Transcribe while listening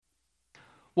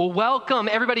Well, welcome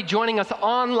everybody joining us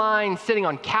online, sitting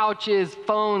on couches,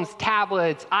 phones,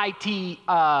 tablets,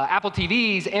 Apple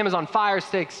TVs, Amazon Fire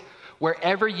Sticks,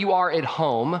 wherever you are at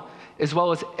home, as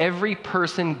well as every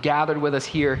person gathered with us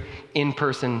here in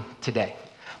person today.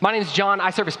 My name is John.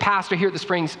 I serve as pastor here at the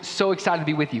Springs. So excited to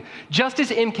be with you. Just as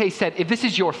MK said, if this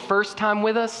is your first time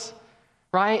with us,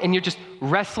 right, and you're just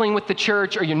wrestling with the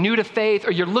church, or you're new to faith,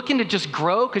 or you're looking to just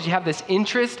grow because you have this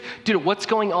interest due to what's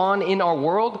going on in our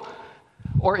world,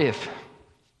 or if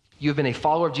you've been a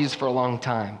follower of Jesus for a long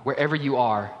time, wherever you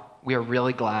are, we are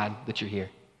really glad that you're here.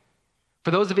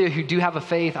 For those of you who do have a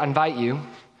faith, I invite you,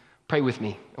 pray with me,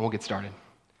 and we'll get started.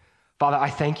 Father, I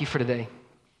thank you for today.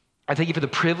 I thank you for the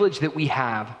privilege that we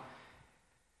have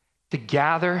to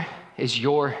gather as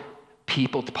your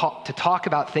people, to talk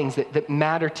about things that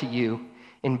matter to you,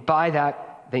 and by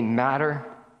that, they matter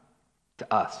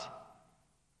to us.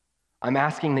 I'm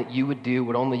asking that you would do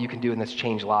what only you can do, and that's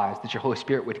change lives, that your Holy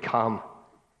Spirit would come,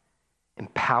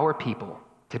 empower people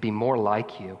to be more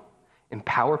like you,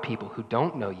 empower people who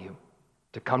don't know you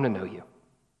to come to know you.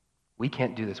 We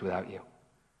can't do this without you.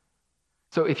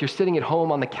 So if you're sitting at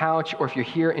home on the couch, or if you're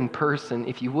here in person,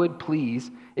 if you would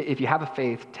please, if you have a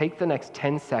faith, take the next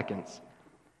 10 seconds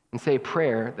and say a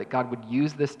prayer that God would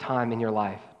use this time in your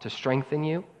life to strengthen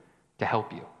you, to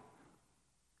help you.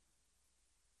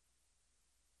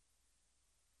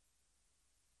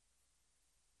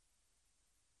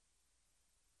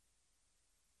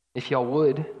 If y'all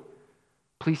would,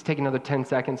 please take another 10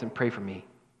 seconds and pray for me.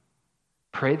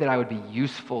 Pray that I would be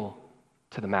useful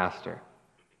to the Master.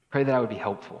 Pray that I would be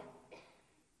helpful.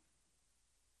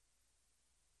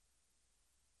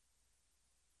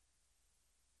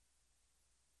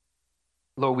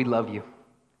 Lord, we love you.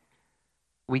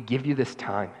 We give you this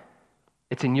time.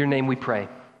 It's in your name we pray.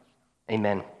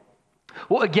 Amen.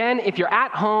 Well, again, if you're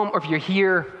at home or if you're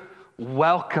here,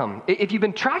 welcome. If you've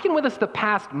been tracking with us the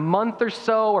past month or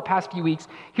so or past few weeks,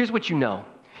 here's what you know.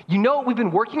 You know we've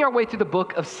been working our way through the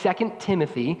book of 2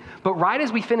 Timothy, but right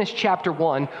as we finished chapter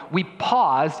 1, we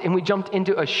paused and we jumped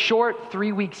into a short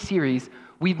 3-week series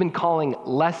we've been calling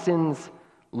Lessons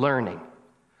Learning.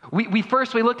 We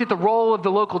first looked at the role of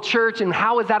the local church and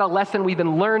how is that a lesson we've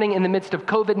been learning in the midst of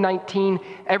COVID-19,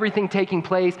 everything taking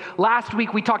place. Last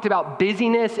week we talked about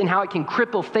busyness and how it can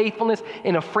cripple faithfulness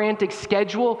in a frantic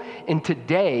schedule. And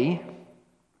today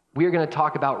we are going to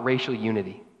talk about racial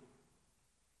unity.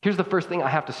 Here's the first thing I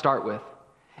have to start with.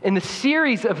 In the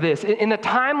series of this, in the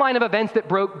timeline of events that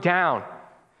broke down,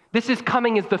 this is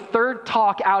coming as the third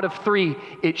talk out of 3.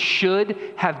 It should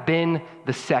have been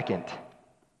the second.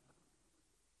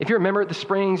 If you're a member at the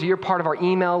Springs, or you're part of our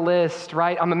email list,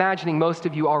 right? I'm imagining most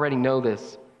of you already know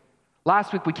this.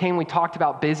 Last week we talked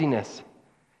about busyness.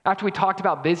 After we talked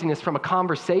about busyness from a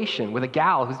conversation with a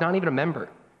gal who's not even a member,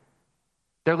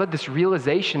 there led this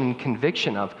realization and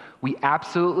conviction of we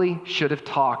absolutely should have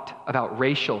talked about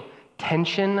racial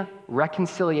tension,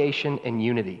 reconciliation, and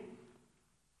unity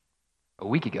a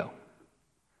week ago.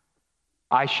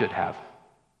 I should have.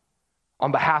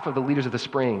 On behalf of the leaders of the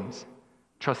Springs,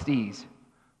 trustees,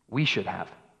 we should have.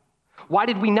 Why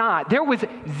did we not? There was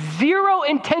zero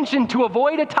intention to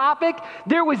avoid a topic.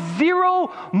 There was zero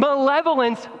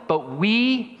malevolence, but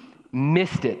we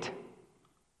missed it.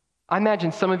 I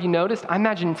imagine some of you noticed. I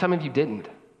imagine some of you didn't.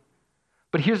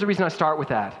 But here's the reason I start with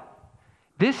that.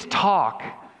 This talk,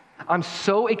 I'm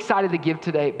so excited to give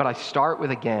today, but I start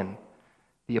with, again,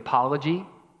 the apology.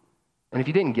 And if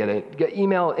you didn't get it,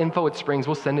 email info@Springs,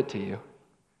 we'll send it to you.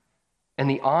 And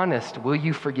the honest, will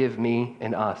you forgive me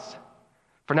and us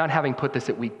for not having put this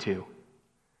at week 2?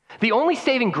 The only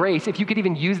saving grace, if you could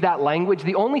even use that language,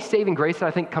 the only saving grace that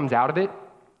I think comes out of it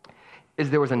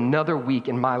is there was another week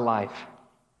in my life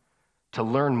to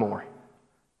learn more,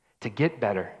 to get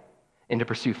better, and to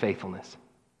pursue faithfulness.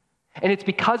 And it's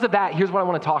because of that, here's what I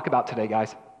want to talk about today,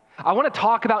 guys. I want to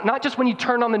talk about not just when you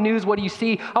turn on the news, what do you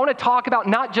see? I want to talk about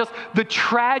not just the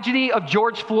tragedy of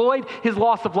George Floyd, his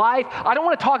loss of life. I don't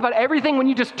want to talk about everything when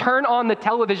you just turn on the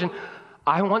television.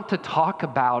 I want to talk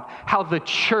about how the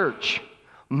church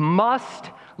must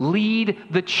lead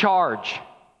the charge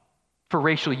for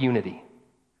racial unity.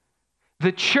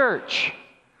 The church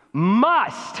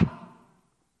must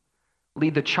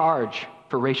lead the charge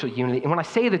for racial unity. And when I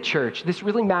say the church, this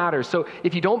really matters. So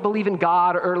if you don't believe in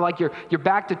God, or like you're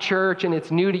back to church and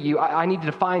it's new to you, I need to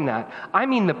define that. I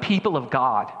mean the people of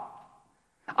God.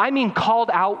 I mean called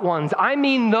out ones. I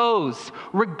mean those,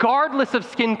 regardless of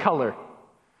skin color,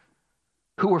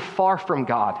 who were far from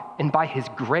God and by his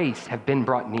grace have been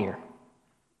brought near.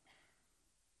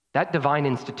 That divine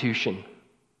institution,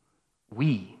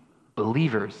 we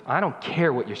believers, I don't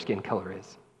care what your skin color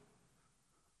is,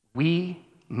 we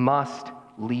must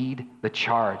lead the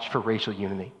charge for racial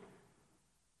unity.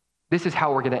 This is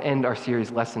how we're going to end our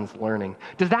series, Lessons Learning.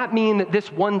 Does that mean that this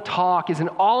one talk is an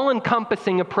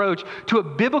all-encompassing approach to a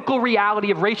biblical reality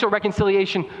of racial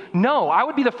reconciliation? No, I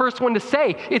would be the first one to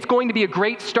say it's going to be a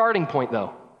great starting point,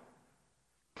 though.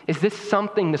 Is this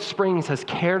something the Springs has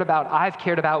cared about, I've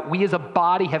cared about, we as a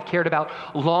body have cared about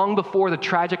long before the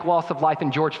tragic loss of life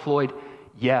in George Floyd?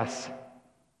 Yes.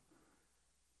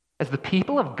 As the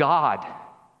people of God,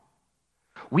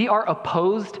 we are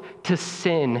opposed to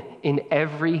sin in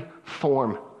every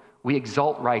form. We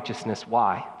exalt righteousness.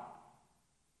 Why?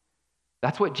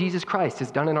 That's what Jesus Christ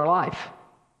has done in our life.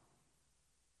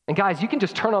 And guys, you can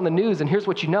just turn on the news and here's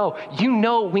what you know. You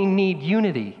know we need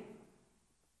unity.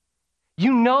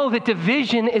 You know that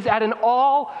division is at an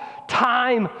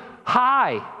all-time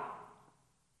high.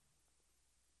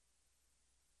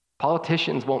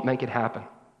 Politicians won't make it happen.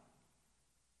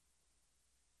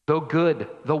 Though good,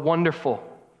 though wonderful,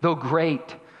 though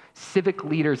great, civic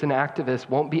leaders and activists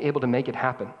won't be able to make it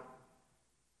happen.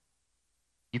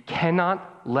 You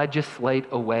cannot legislate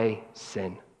away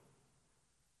sin.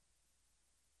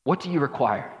 What do you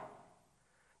require?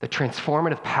 The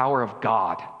transformative power of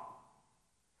God.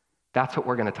 That's what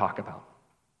we're going to talk about.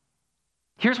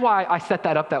 Here's why I set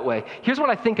that up that way. Here's what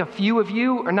I think a few of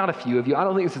you, or not a few of you, I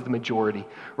don't think this is the majority,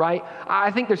 right?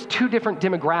 I think there's two different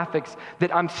demographics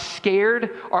that I'm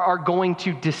scared are going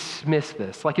to dismiss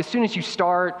this. Like as soon as you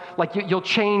start, like you'll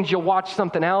change, you'll watch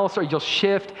something else, or you'll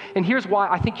shift. And here's why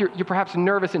I think you're perhaps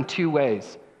nervous in two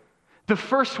ways. The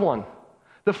first one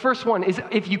is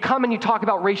if you come and you talk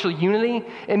about racial unity,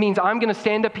 it means I'm going to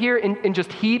stand up here and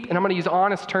just heap, and I'm going to use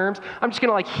honest terms, I'm just going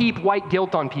to like heap white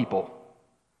guilt on people.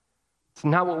 It's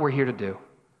not what we're here to do.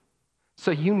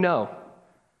 So you know,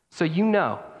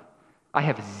 I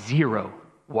have zero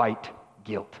white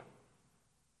guilt.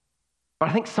 But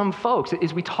I think some folks,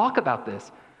 as we talk about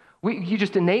this, you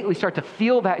just innately start to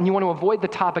feel that and you want to avoid the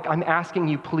topic. I'm asking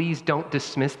you, please don't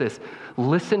dismiss this.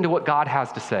 Listen to what God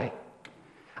has to say.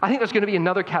 I think there's going to be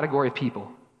another category of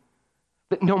people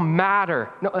that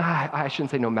I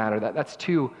shouldn't say no matter, that's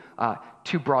two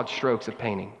broad strokes of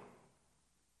painting.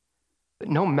 But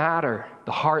no matter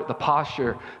the heart, the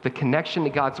posture, the connection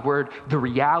to God's word, the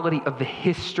reality of the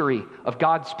history of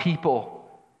God's people,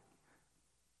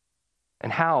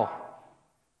 and how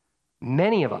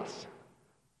many of us,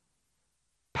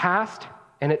 past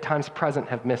and at times present,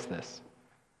 have missed this,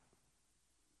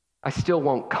 I still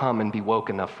won't come and be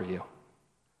woke enough for you.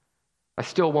 I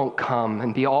still won't come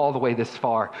and be all the way this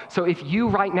far. So if you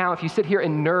right now, if you sit here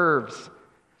in nerves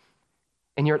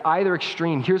and you're at either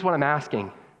extreme, here's what I'm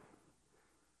asking.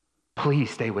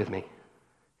 Please stay with me.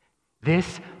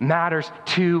 This matters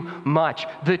too much.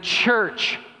 The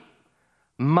church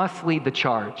must lead the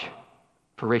charge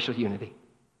for racial unity.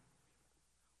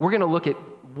 We're going to look at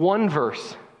one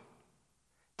verse.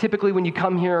 Typically, when you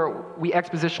come here, we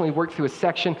expositionally work through a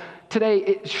section.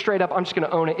 Today, straight up, I'm just going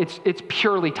to own it. It's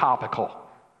purely topical.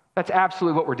 That's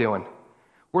absolutely what we're doing.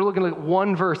 We're looking at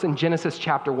one verse in Genesis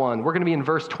chapter 1. We're going to be in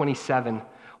verse 27.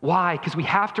 Why? Because we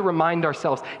have to remind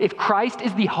ourselves, if Christ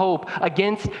is the hope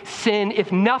against sin,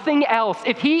 if nothing else,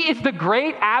 if he is the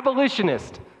great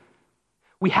abolitionist,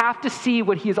 we have to see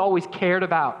what he has always cared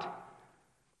about.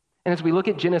 And as we look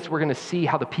at Genesis, we're going to see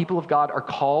how the people of God are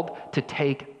called to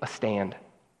take a stand.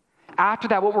 After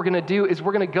that, what we're going to do is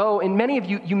we're going to go, and many of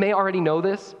you may already know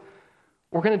this,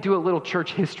 we're going to do a little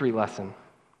church history lesson.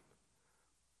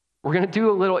 We're going to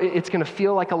do it's going to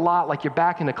feel like a lot like you're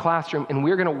back in the classroom, and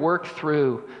we're going to work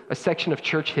through a section of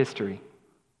church history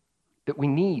that we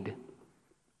need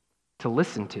to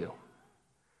listen to.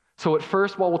 So at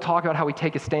first, while we'll talk about how we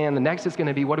take a stand, the next is going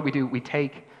to be, what do? We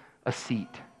take a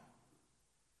seat.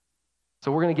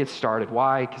 So we're going to get started.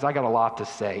 Why? Because I got a lot to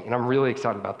say, and I'm really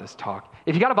excited about this talk.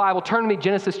 If you got a Bible, turn to me,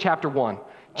 Genesis chapter 1.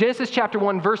 Genesis chapter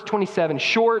 1, verse 27,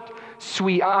 short,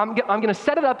 sweet. I'm going to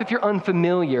set it up if you're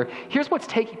unfamiliar. Here's what's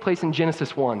taking place in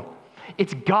Genesis 1.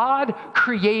 It's God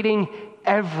creating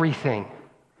everything.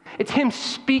 It's him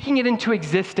speaking it into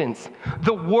existence.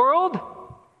 The world,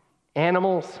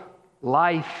 animals,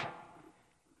 life,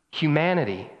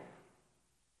 humanity.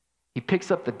 He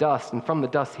picks up the dust, and from the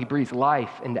dust he breathes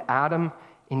life into Adam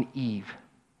and Eve,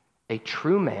 a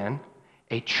true man,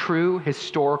 a true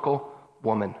historical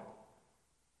woman.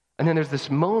 And then there's this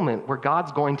moment where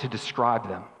God's going to describe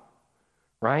them,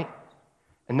 right?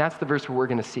 And that's the verse where we're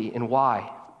going to see. And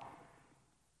why?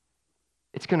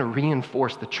 It's going to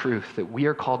reinforce the truth that we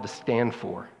are called to stand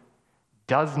for.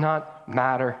 Does not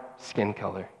matter skin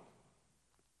color.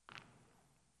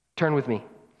 Turn with me.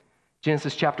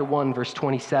 Genesis chapter 1, verse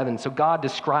 27. So God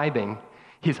describing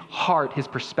his heart, his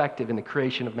perspective in the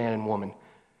creation of man and woman.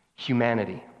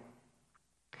 humanity.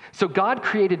 So God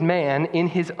created man in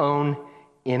his own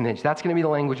image. That's going to be the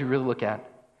language we really look at.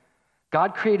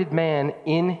 God created man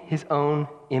in his own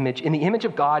image. In the image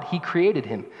of God, he created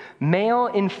him. Male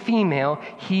and female,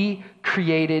 he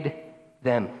created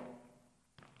them.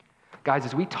 Guys,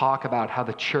 as we talk about how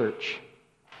the church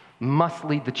must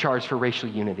lead the charge for racial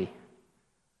unity,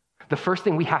 the first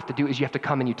thing we have to do is you have to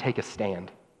come and you take a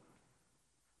stand.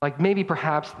 Like maybe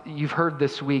perhaps you've heard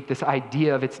this week this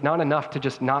idea of it's not enough to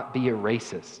just not be a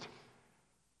racist.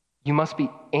 You must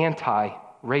be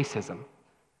anti-racism.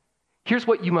 Here's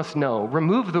what you must know.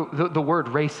 Remove the word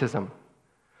racism.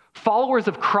 Followers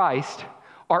of Christ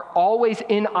are always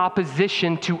in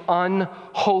opposition to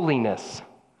unholiness.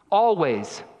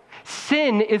 Always.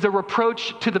 Sin is a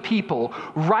reproach to the people.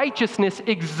 Righteousness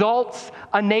exalts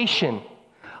a nation.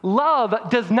 Love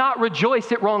does not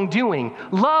rejoice at wrongdoing.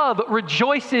 Love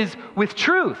rejoices with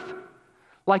truth.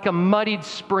 Like a muddied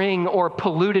spring or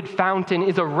polluted fountain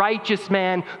is a righteous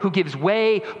man who gives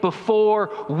way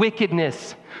before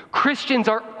wickedness. Christians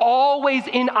are always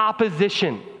in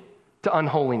opposition to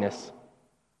unholiness.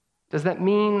 Does that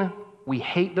mean we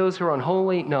hate those who are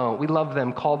unholy? No, we love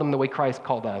them, call them the way Christ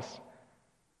called us.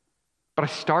 But I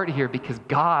start here because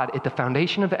God, at the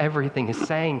foundation of everything, is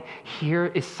saying, here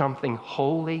is something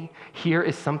holy, here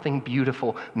is something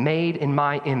beautiful, made in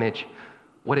my image.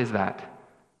 What is that?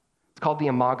 It's called the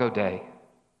Imago Dei.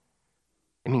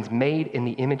 It means made in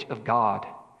the image of God.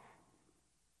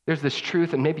 There's this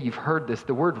truth, and maybe you've heard this,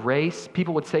 the word race,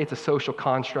 people would say it's a social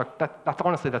construct.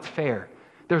 That's fair.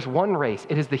 There's one race.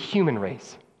 It is the human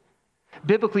race.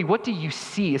 Biblically, what do you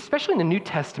see, especially in the New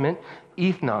Testament,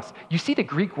 ethnos? You see the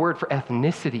Greek word for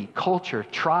ethnicity, culture,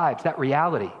 tribes, that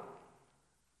reality.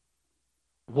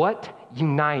 What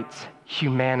unites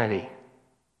humanity?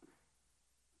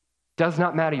 Does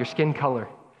not matter your skin color,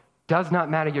 does not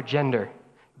matter your gender,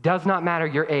 does not matter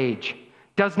your age,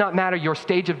 does not matter your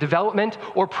stage of development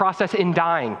or process in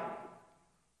dying.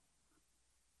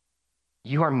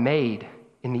 You are made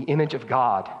in the image of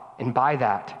God, and by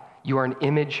that, you are an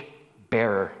image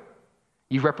bearer.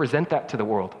 You represent that to the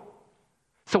world.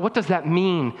 So what does that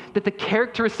mean? That the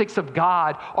characteristics of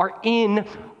God are in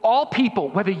all people,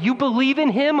 whether you believe in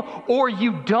him or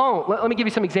you don't. Let me give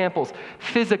you some examples.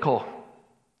 Physical.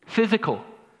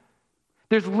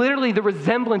 There's literally the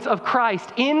resemblance of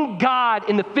Christ in God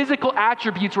in the physical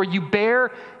attributes where you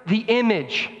bear the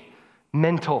image.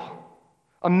 Mental.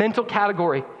 A mental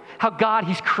category. How God,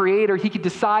 he's creator, he can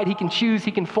decide, he can choose,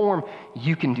 he can form.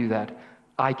 You can do that.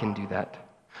 I can do that.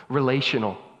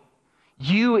 Relational.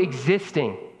 You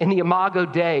existing in the Imago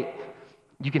Dei,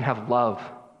 you can have love,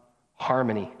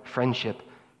 harmony, friendship,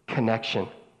 connection.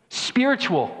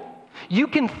 Spiritual. You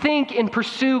can think and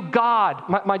pursue God.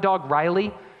 My dog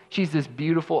Riley, she's this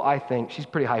beautiful, I think, she's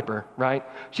pretty hyper, right?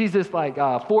 She's this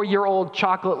 4-year-old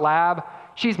chocolate lab.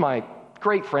 She's my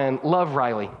great friend, love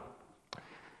Riley.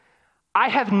 I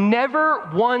have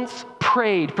never once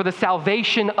prayed for the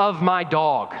salvation of my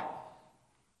dog.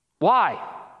 Why?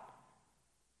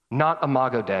 Not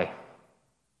Imago Dei.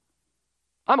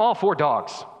 I'm all for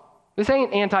dogs. This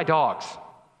ain't anti-dogs,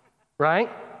 right?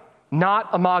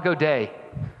 Not Imago Dei.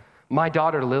 My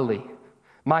daughter Lily,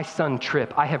 my son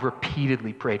Trip, I have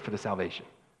repeatedly prayed for the salvation.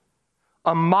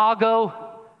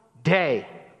 Imago Dei.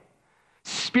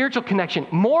 Spiritual connection,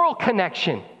 moral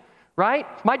connection, right?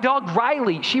 My dog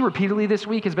Riley, she repeatedly this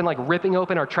week has been ripping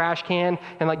open our trash can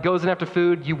and goes in after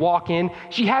food. You walk in,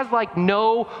 she has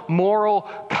no moral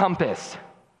compass.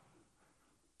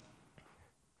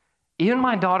 Even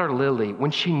my daughter Lily, when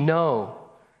she knows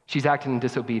she's acting in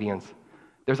disobedience,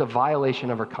 there's a violation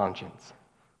of her conscience.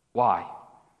 Why?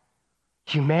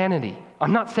 Humanity.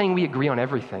 I'm not saying we agree on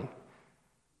everything,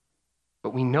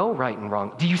 but we know right and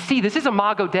wrong. Do you see? This is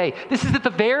Imago Dei. This is at the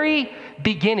very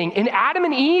beginning. And Adam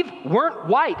and Eve weren't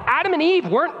white. Adam and Eve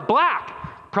weren't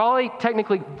black. Probably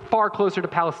technically far closer to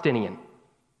Palestinian.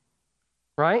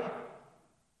 Right?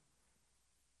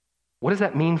 What does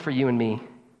that mean for you and me?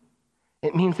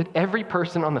 It means that every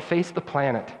person on the face of the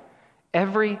planet,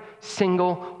 every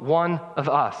single one of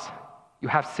us, you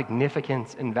have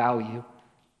significance and value.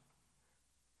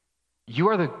 You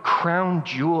are the crown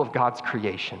jewel of God's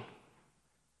creation.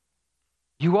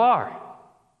 You are.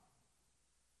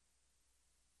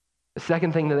 The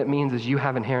second thing that it means is you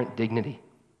have inherent dignity.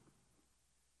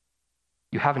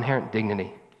 You have inherent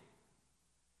dignity.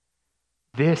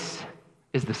 This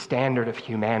is the standard of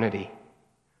humanity.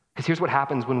 Because here's what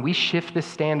happens when we shift this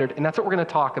standard, and that's what we're going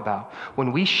to talk about.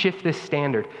 When we shift this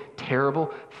standard,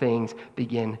 terrible things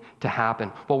begin to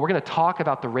happen. Well, we're going to talk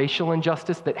about the racial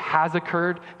injustice that has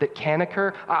occurred, that can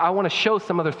occur. I want to show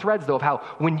some other threads, though, of how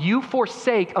when you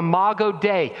forsake Imago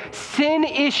Dei, sin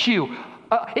issue,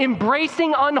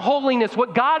 embracing unholiness,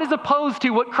 what God is opposed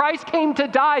to, what Christ came to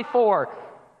die for,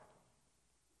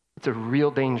 it's a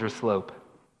real dangerous slope.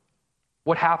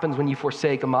 What happens when you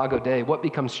forsake Imago Dei? What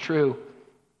becomes true?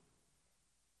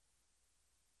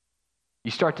 You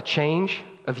start to change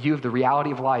a view of the reality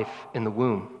of life in the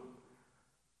womb.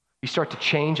 You start to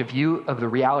change a view of the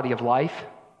reality of life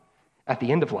at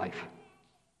the end of life.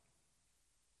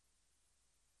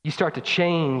 You start to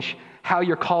change how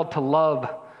you're called to love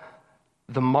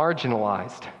the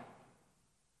marginalized.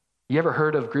 You ever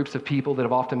heard of groups of people that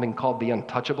have often been called the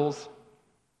untouchables?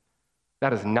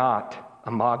 That is not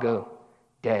Imago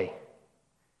Dei.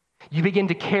 You begin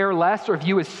to care less or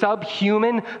view as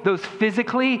subhuman those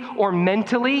physically or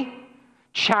mentally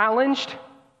challenged.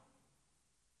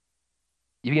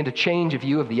 You begin to change a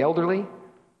view of the elderly.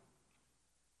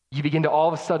 You begin to all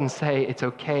of a sudden say it's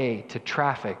okay to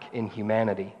traffic in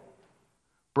humanity.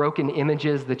 Broken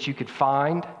images that you could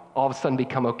find all of a sudden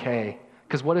become okay.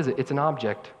 Because what is it? It's an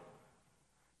object.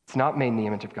 It's not made in the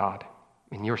image of God,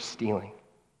 and you're stealing.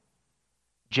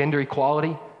 Gender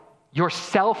equality, your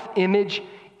self-image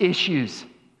issues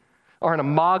are an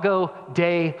Imago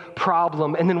Dei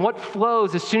problem. And then what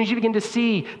flows as soon as you begin to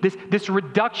see this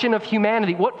reduction of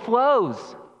humanity, what flows?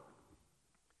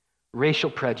 Racial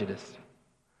prejudice,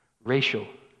 racial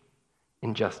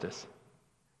injustice.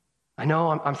 I know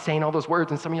I'm saying all those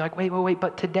words, and some of you are like, wait,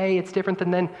 but today it's different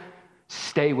than then.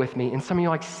 Stay with me. And some of you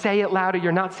are like, say it louder.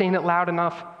 You're not saying it loud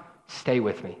enough. Stay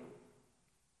with me.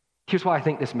 Here's why I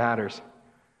think this matters.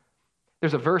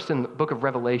 There's a verse in the book of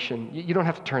Revelation. You don't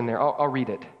have to turn there. I'll read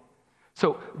it.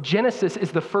 So Genesis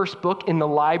is the first book in the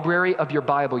library of your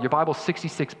Bible. Your Bible's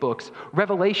 66 books.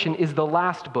 Revelation is the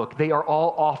last book. They are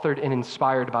all authored and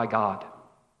inspired by God.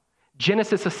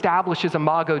 Genesis establishes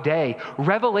Imago Dei.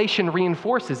 Revelation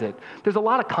reinforces it. There's a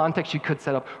lot of context you could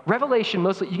set up. Revelation,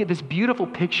 mostly, you get this beautiful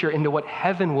picture into what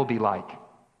heaven will be like.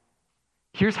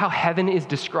 Here's how heaven is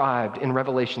described in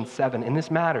Revelation 7, and this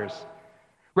matters.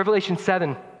 Revelation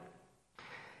 7,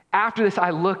 after this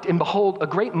I looked, and behold, a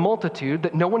great multitude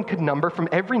that no one could number from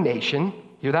every nation,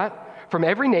 hear that? From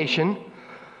every nation,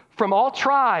 from all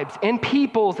tribes and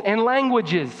peoples and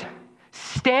languages,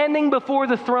 standing before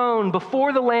the throne,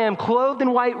 before the Lamb, clothed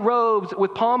in white robes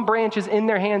with palm branches in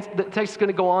their hands. The text is going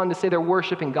to go on to say they're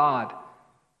worshiping God.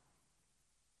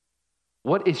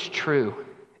 What is true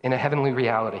in a heavenly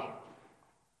reality?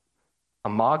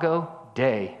 Imago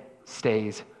Dei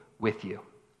stays with you.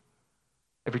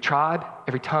 Every tribe,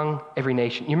 every tongue, every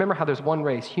nation. You remember how there's one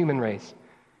race, human race.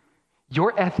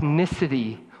 Your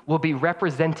ethnicity will be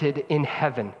represented in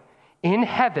heaven. In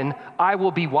heaven, I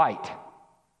will be white.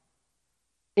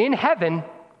 In heaven,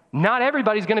 not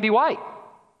everybody's going to be white.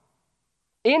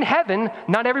 In heaven,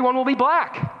 not everyone will be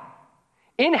black.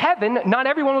 In heaven, not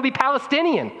everyone will be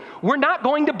Palestinian. We're not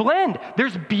going to blend.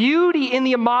 There's beauty in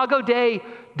the Imago Dei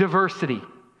diversity.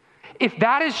 If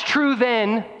that is true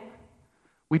then,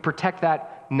 we protect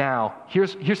that now.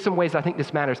 Here's some ways I think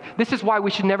this matters. This is why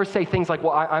we should never say things like,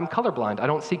 well, I'm colorblind. I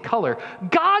don't see color.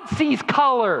 God sees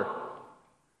color.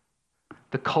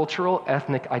 The cultural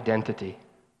ethnic identity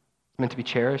is meant to be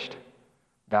cherished,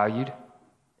 valued,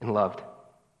 and loved.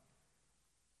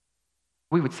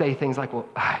 We would say things like, well,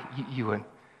 you and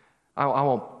I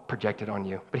won't project it on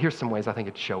you, but here's some ways I think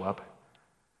it'd show up.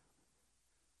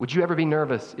 Would you ever be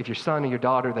nervous if your son or your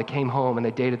daughter, they came home and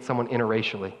they dated someone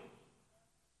interracially?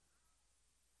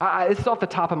 This is off the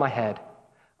top of my head.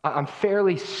 I'm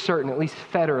fairly certain, at least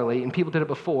federally, and people did it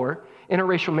before,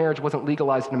 interracial marriage wasn't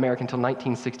legalized in America until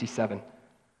 1967.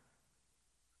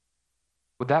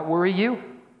 Would that worry you?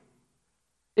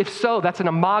 If so, that's an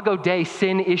Imago Dei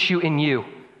sin issue in you.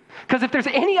 Because if there's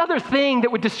any other thing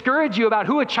that would discourage you about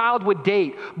who a child would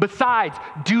date besides,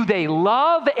 do they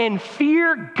love and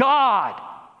fear God?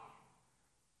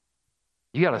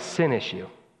 You got a sin issue.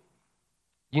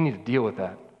 You need to deal with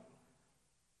that.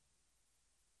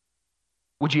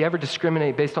 Would you ever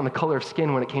discriminate based on the color of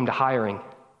skin when it came to hiring?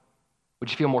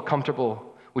 Would you feel more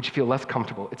comfortable? Would you feel less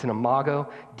comfortable? It's an Imago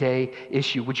Dei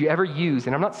issue. Would you ever use,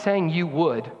 and I'm not saying you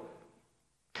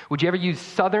would you ever use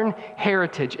Southern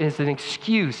heritage as an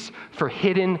excuse for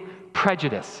hidden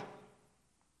prejudice?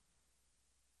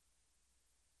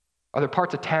 Are there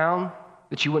parts of town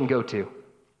that you wouldn't go to?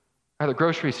 Are there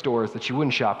grocery stores that you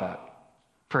wouldn't shop at?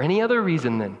 For any other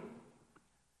reason then,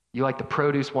 you like the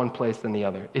produce one place than the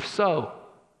other. If so,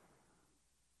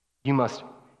 you must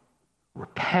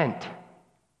repent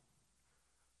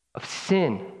of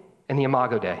sin and the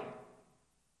Imago Dei.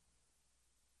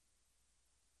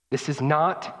 This is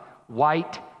not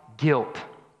white guilt.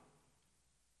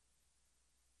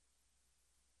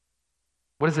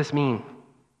 What does this mean?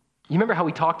 You remember how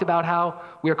we talked about how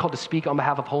we are called to speak on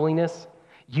behalf of holiness?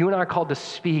 You and I are called to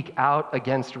speak out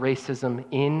against racism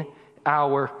in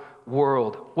our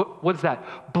world. What is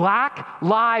that? Black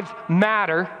Lives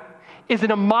Matter is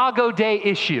an Imago Dei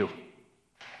issue.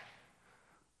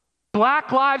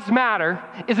 Black Lives Matter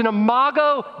is an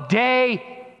Imago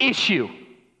Dei issue.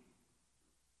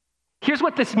 Here's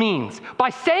what this means. By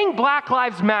saying Black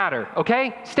Lives Matter,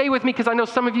 okay? Stay with me because I know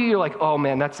some of you, you're like, oh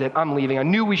man, that's it. I'm leaving. I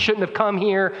knew we shouldn't have come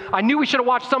here. I knew we should have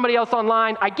watched somebody else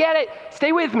online. I get it.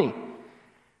 Stay with me.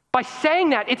 By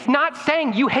saying that, it's not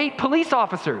saying you hate police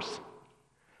officers.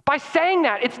 By saying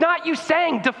that, it's not you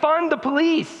saying defund the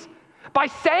police. By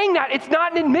saying that, it's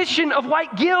not an admission of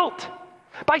white guilt.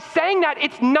 By saying that,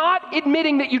 it's not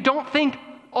admitting that you don't think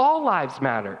all lives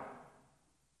matter.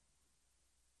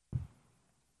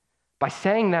 By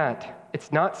saying that,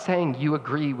 it's not saying you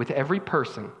agree with every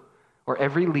person or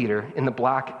every leader in the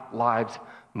Black Lives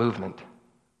Movement.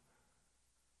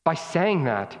 By saying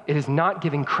that, it is not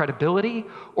giving credibility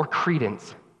or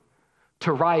credence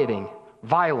to rioting,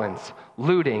 violence,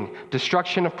 looting,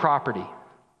 destruction of property.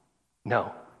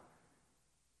 No.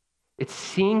 It's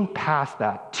seeing past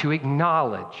that to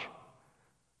acknowledge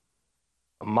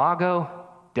Imago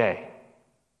Dei.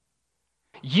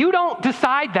 You don't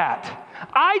decide that.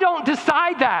 I don't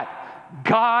decide that.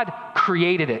 God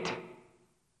created it.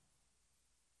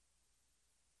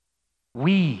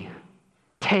 We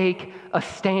take a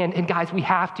stand. And guys, we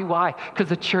have to. Why? Because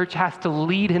the church has to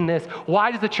lead in this.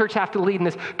 Why does the church have to lead in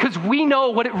this? Because we know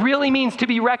what it really means to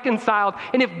be reconciled.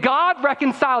 And if God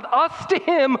reconciled us to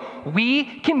him, we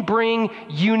can bring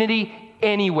unity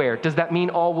anywhere. Does that mean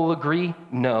all will agree?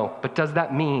 No. But does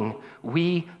that mean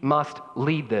we must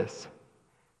lead this?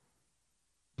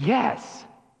 Yes.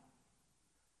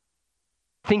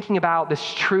 Thinking about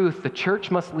this truth, the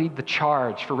church must lead the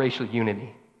charge for racial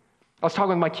unity. I was talking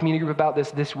with my community group about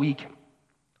this week.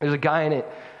 There's a guy in it,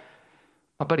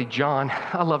 my buddy John.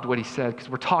 I loved what he said because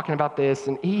we're talking about this,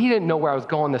 and he didn't know where I was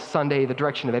going this Sunday, the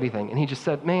direction of anything. And he just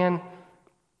said, man,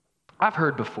 I've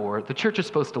heard before, the church is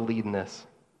supposed to lead in this.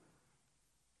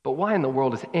 But why in the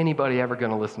world is anybody ever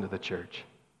going to listen to the church?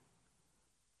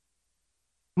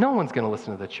 No one's going to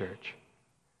listen to the church.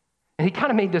 And he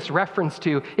kind of made this reference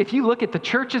to, if you look at the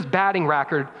church's batting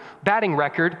record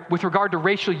with regard to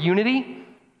racial unity,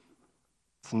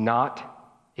 it's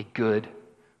not a good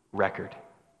record.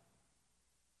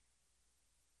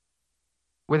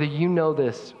 Whether you know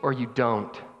this or you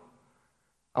don't,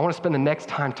 I want to spend the next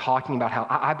time talking about how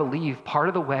I believe part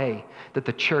of the way that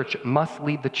the church must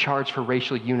lead the charge for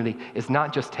racial unity is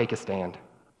not just take a stand.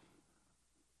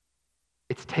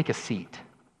 It's take a seat.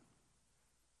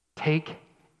 Take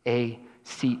a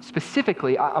seat.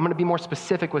 Specifically, I'm going to be more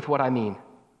specific with what I mean.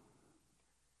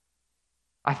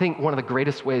 I think one of the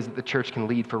greatest ways that the church can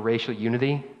lead for racial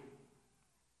unity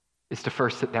is to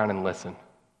first sit down and listen.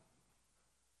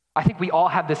 I think we all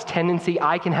have this tendency,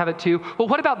 I can have it too. Well,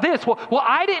 what about this? Well,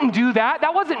 I didn't do that.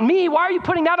 That wasn't me. Why are you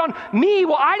putting that on me?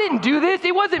 Well, I didn't do this.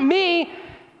 It wasn't me.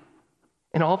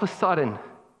 And all of a sudden,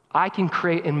 I can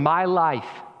create in my life,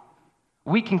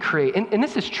 we can create, and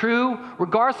this is true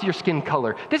regardless of your skin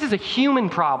color. This is a human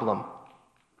problem.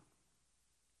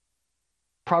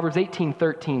 Proverbs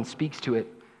 18:13 speaks to it.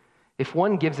 If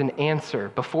one gives an answer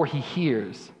before he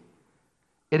hears,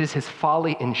 it is his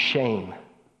folly and shame.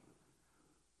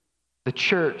 The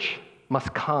church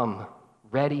must come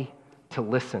ready to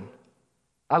listen.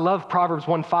 I love Proverbs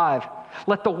 1:5.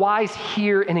 Let the wise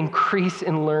hear and increase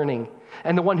in learning,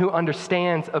 and the one who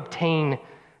understands obtain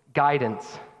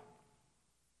guidance.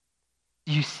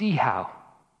 Do you see how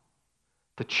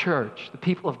the church, the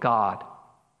people of God,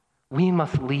 we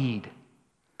must lead?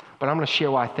 But I'm going to share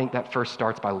why I think that first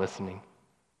starts by listening,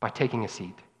 by taking a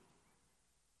seat.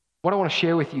 What I want to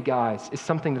share with you guys is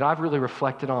something that I've really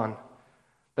reflected on,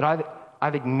 that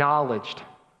I've acknowledged,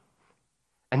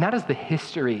 and that is the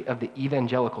history of the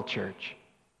evangelical church,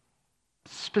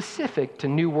 specific to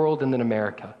New World and then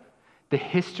America. The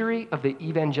history of the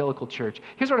evangelical church.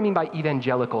 Here's what I mean by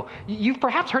evangelical. You've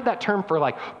perhaps heard that term for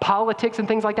like politics and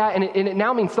things like that, and it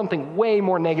now means something way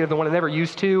more negative than what it ever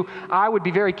used to. I would be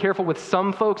very careful with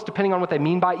some folks, depending on what they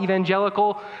mean by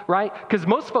evangelical, right? Because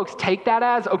most folks take that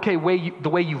as, okay, the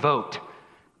way you vote.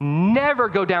 Never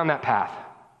go down that path.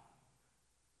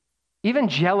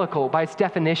 Evangelical, by its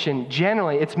definition,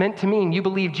 generally, it's meant to mean you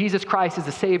believe Jesus Christ is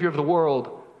the Savior of the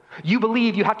world. You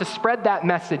believe you have to spread that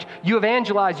message. You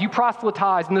evangelize, you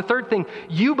proselytize. And the third thing,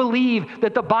 you believe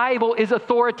that the Bible is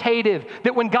authoritative,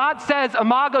 that when God says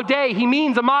Imago Dei, he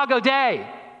means Imago Dei.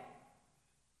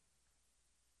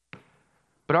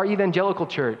 But our evangelical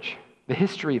church, the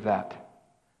history of that,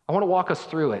 I want to walk us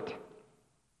through it.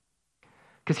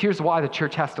 Because here's why the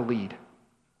church has to lead.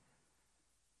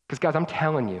 Because, guys, I'm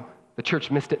telling you, the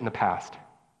church missed it in the past.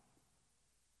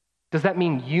 Does that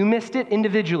mean you missed it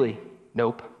individually?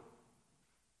 Nope.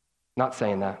 Not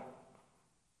saying that.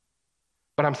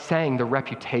 But I'm saying the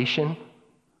reputation,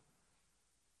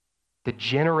 the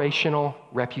generational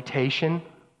reputation,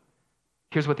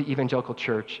 here's what the evangelical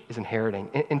church is inheriting.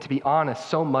 And to be honest,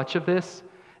 so much of this,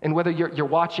 and whether you're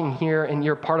watching here and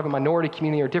you're part of a minority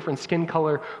community or different skin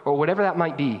color or whatever that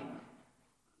might be,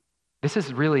 this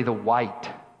is really the white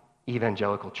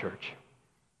evangelical church.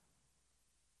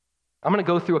 I'm going to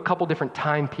go through a couple different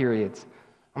time periods.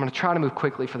 I'm going to try to move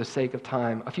quickly for the sake of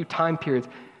time. A few time periods.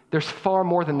 There's far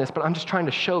more than this, but I'm just trying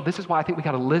to show this is why I think we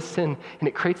got to listen, and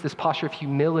it creates this posture of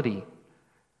humility.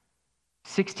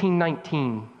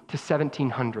 1619 to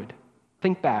 1700.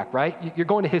 Think back, right? You're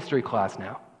going to history class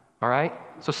now, all right?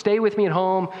 So stay with me at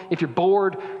home. If you're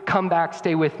bored, come back,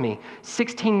 stay with me.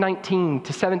 1619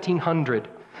 to 1700.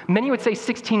 Many would say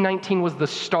 1619 was the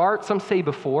start, some say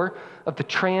before, of the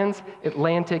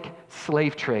transatlantic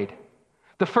slave trade.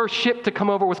 The first ship to come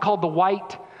over was called the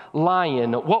White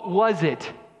Lion. What was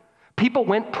it? People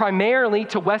went primarily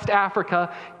to West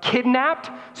Africa,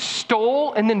 kidnapped,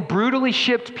 stole, and then brutally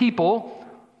shipped people,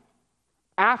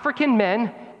 African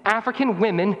men, African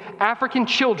women, African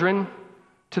children,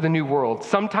 to the New World.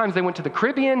 Sometimes they went to the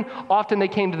Caribbean, often they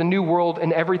came to the New World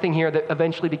and everything here that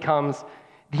eventually becomes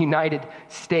the United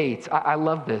States. I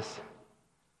love this.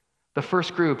 The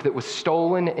first group that was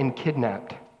stolen and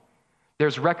kidnapped,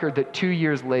 there's record that 2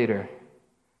 years later,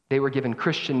 they were given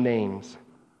Christian names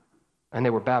and they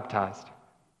were baptized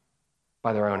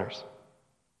by their owners.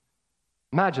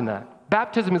 Imagine that.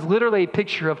 Baptism is literally a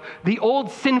picture of the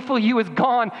old sinful you is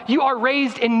gone. You are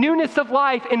raised in newness of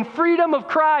life, in freedom of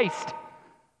Christ.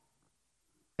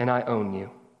 And I own you.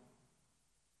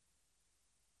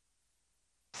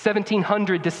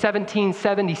 1700 to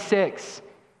 1776.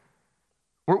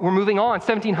 We're moving on.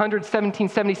 1700 to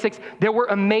 1776. There were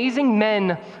amazing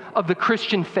men of the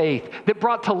Christian faith that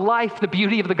brought to life the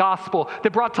beauty of the gospel,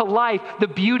 that brought to life the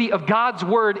beauty of God's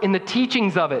word in the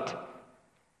teachings of it.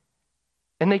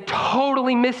 And they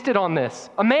totally missed it on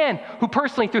this. A man who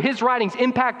personally, through his writings,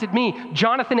 impacted me,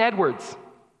 Jonathan Edwards.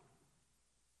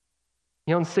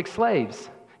 He owned 6 slaves.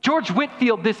 George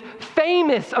Whitefield, this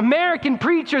famous American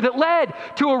preacher that led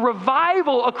to a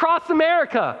revival across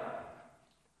America,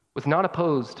 was not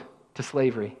opposed to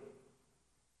slavery.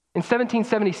 In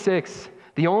 1776,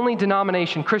 the only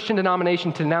denomination, Christian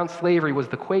denomination, to denounce slavery was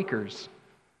the Quakers.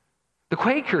 The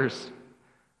Quakers,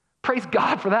 praise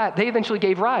God for that. They eventually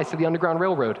gave rise to the Underground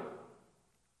Railroad.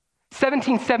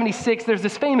 1776, there's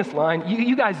this famous line.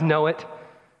 You guys know it.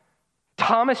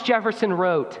 Thomas Jefferson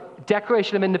wrote,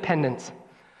 Declaration of Independence,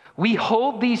 "We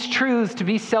hold these truths to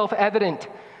be self-evident,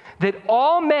 that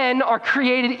all men are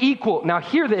created equal." Now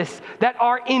hear this, that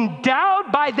are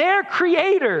endowed by their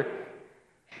Creator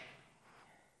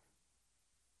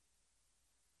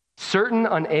certain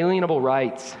unalienable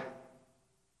rights,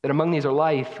 that among these are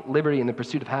life, liberty, and the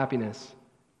pursuit of happiness.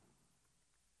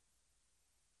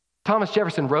 Thomas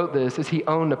Jefferson wrote this as he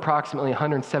owned approximately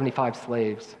 175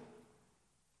 slaves.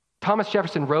 Thomas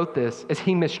Jefferson wrote this as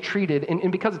he mistreated,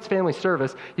 and because it's family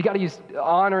service, you got to use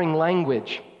honoring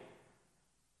language,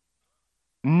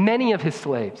 many of his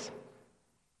slaves.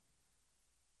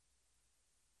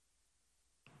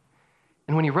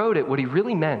 And when he wrote it, what he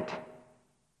really meant,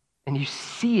 and you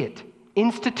see it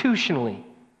institutionally,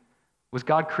 was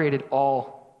God created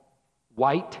all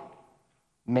white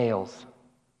males.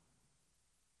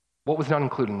 What was not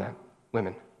included in that?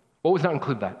 Women. What was not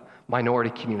included in that? Minority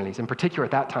communities, in particular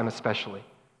at that time especially.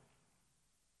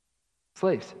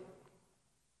 Slaves.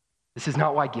 This is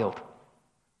not white guilt.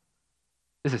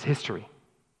 This is history.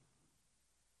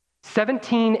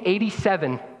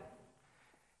 1787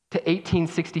 to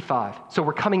 1865. So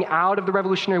we're coming out of the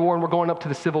Revolutionary War and we're going up to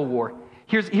the Civil War.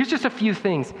 Here's just a few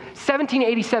things.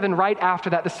 1787, right after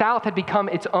that, the South had become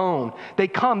its own. They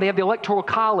have the Electoral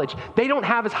College. They don't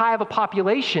have as high of a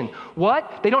population.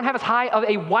 What? They don't have as high of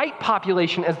a white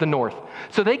population as the North.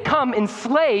 So they come and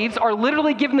slaves are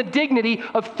literally given the dignity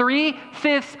of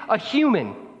 3/5 a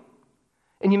human.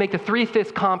 And you make the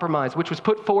 3/5 compromise, which was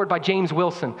put forward by James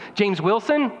Wilson. James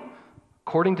Wilson,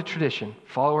 according to tradition,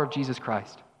 follower of Jesus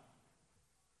Christ.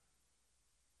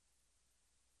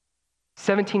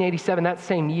 1787, that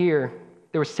same year,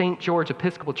 there was St. George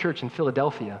Episcopal Church in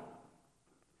Philadelphia.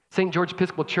 St. George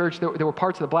Episcopal Church, there were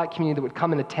parts of the black community that would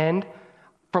come and attend.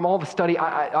 From all the study,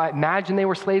 I imagine they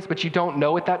were slaves, but you don't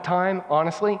know at that time,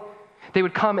 honestly. They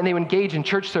would come and they would engage in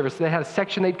church service. They had a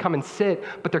section they'd come and sit,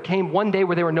 but there came one day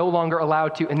where they were no longer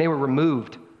allowed to, and they were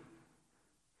removed.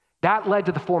 That led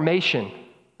to the formation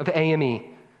of AME,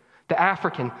 the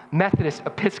African Methodist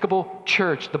Episcopal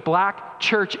Church. The black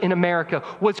church in America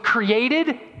was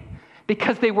created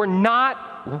because they were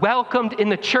not welcomed in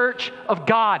the church of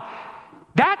God.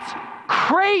 That's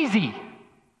crazy.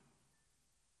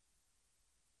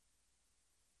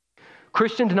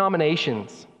 Christian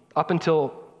denominations, up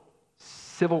until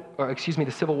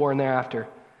the Civil War and thereafter,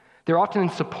 they're often in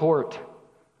support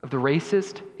of the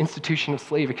racist institution of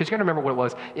slavery. Because you gotta remember what it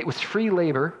was. It was free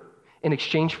labor in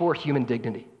exchange for human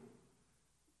dignity.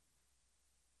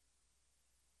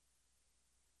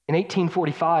 In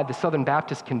 1845, the Southern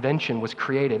Baptist Convention was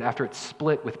created after it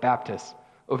split with Baptists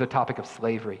over the topic of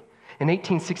slavery. In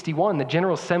 1861, the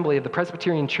General Assembly of the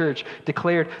Presbyterian Church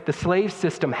declared the slave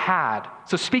system had,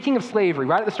 so speaking of slavery,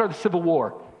 right at the start of the Civil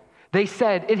War, they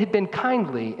said it had been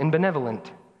kindly and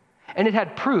benevolent, and it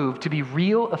had proved to be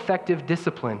real effective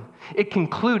discipline. It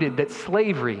concluded that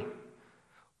slavery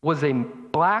was a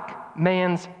black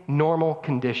man's normal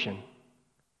condition.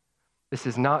 This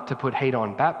is not to put hate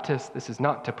on Baptists. This is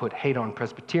not to put hate on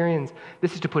Presbyterians.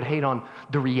 This is to put hate on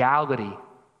the reality.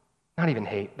 Not even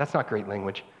hate. That's not great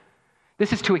language.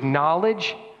 This is to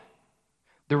acknowledge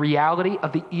the reality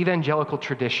of the evangelical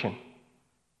tradition.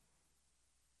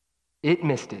 It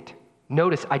missed it.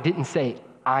 Notice I didn't say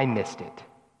I missed it.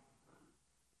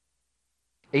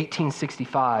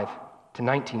 1865 to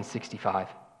 1965.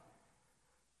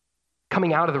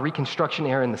 Coming out of the Reconstruction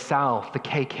era in the South, the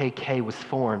KKK was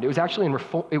formed. It was actually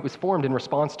formed in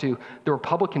response to the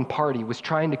Republican Party was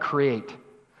trying to create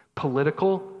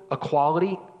political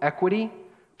equality, equity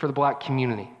for the black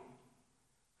community.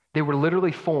 They were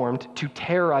literally formed to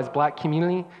terrorize black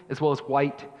community as well as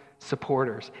white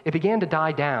supporters. It began to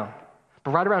die down,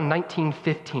 but right around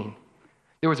 1915,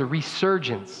 there was a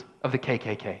resurgence of the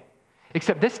KKK.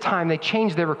 Except this time, they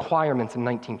changed their requirements in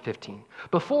 1915.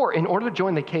 Before, in order to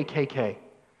join the KKK,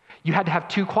 you had to have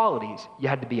two qualities. You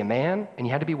had to be a man, and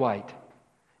you had to be white.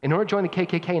 In order to join the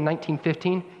KKK in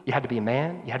 1915, you had to be a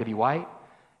man, you had to be white,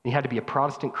 and you had to be a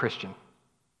Protestant Christian.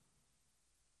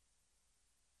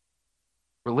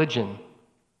 Religion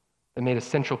that made a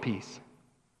central piece.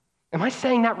 Am I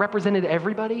saying that represented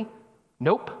everybody?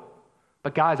 Nope.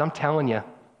 But guys, I'm telling you,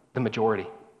 the majority.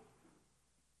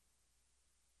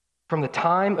 From the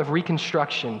time of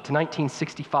Reconstruction to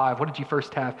 1965, what did you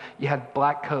first have? You had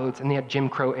black codes and you had Jim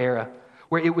Crow era,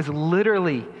 where it was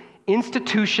literally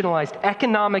institutionalized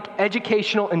economic,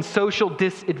 educational, and social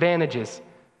disadvantages.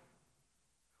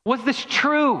 Was this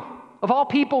true of all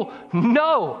people?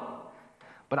 No.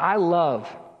 But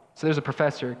so there's a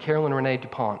professor, Carolyn Renee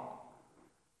DuPont.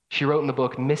 She wrote in the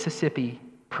book, Mississippi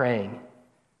Praying,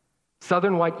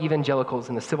 Southern white evangelicals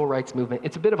in the civil rights movement.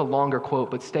 It's a bit of a longer quote,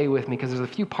 but stay with me because there's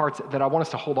a few parts that I want us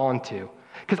to hold on to.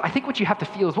 Because I think what you have to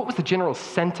feel is what was the general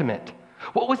sentiment?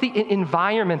 What was the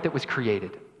environment that was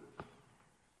created?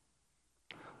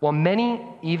 While many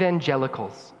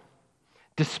evangelicals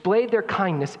displayed their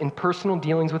kindness in personal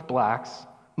dealings with blacks,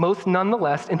 most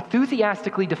nonetheless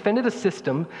enthusiastically defended a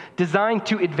system designed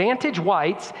to advantage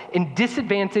whites and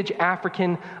disadvantage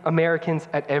African Americans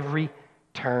at every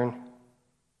turn.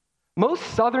 Most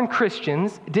Southern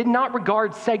Christians did not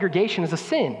regard segregation as a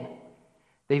sin.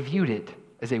 They viewed it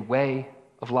as a way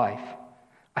of life.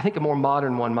 I think a more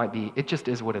modern one might be, it just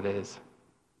is what it is.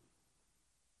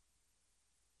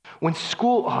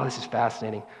 This is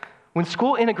fascinating. When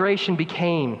school integration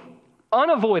became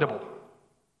unavoidable,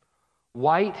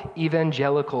 white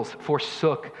evangelicals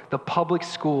forsook the public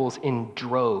schools in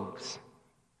droves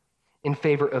in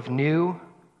favor of new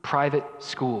private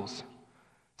schools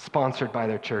sponsored by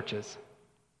their churches.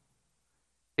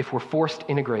 If we're forced to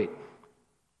integrate,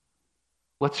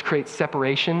 let's create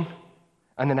separation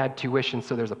and then add tuition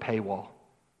so there's a paywall.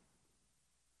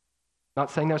 Not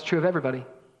saying that's true of everybody.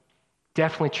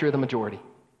 Definitely true of the majority.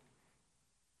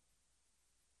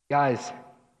 Guys,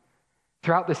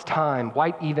 throughout this time,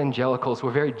 white evangelicals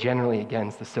were very generally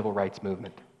against the civil rights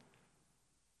movement.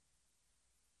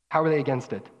 How were they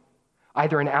against it?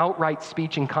 Either in outright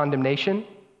speech and condemnation,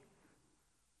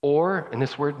 or, and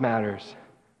this word matters,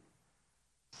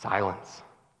 silence.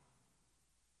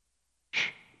 Shh.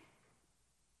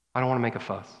 I don't want to make a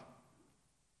fuss.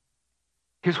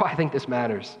 Here's why I think this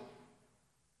matters.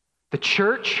 The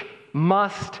church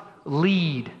must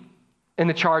lead in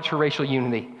the charge for racial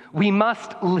unity. We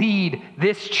must lead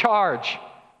this charge.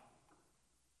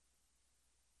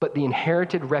 but the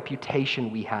inherited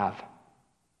reputation we have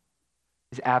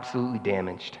is absolutely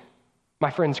damaged.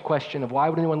 My friend's question of why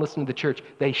would anyone listen to the church?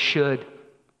 They should.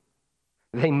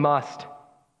 They must.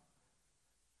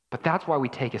 But that's why we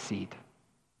take a seat.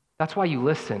 That's why you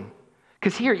listen.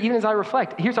 Because here, even as I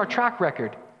reflect, here's our track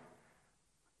record.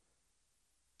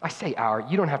 I say our,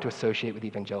 you don't have to associate with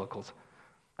evangelicals.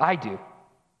 I do.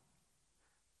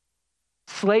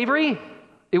 Slavery,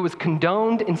 it was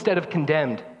condoned instead of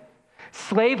condemned.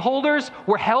 Slaveholders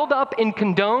were held up and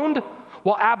condoned,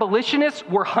 while abolitionists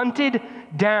were hunted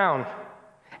down.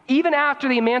 Even after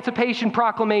the Emancipation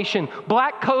Proclamation,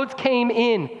 black codes came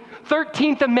in,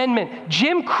 13th Amendment,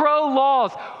 Jim Crow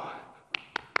laws,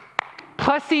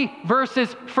 Plessy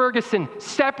versus Ferguson,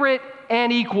 separate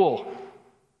and equal.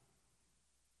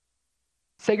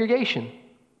 Segregation.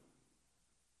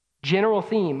 General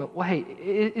theme. Well, hey,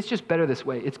 it's just better this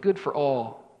way. It's good for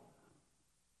all.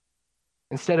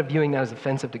 Instead of viewing that as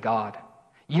offensive to God.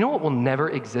 You know what will never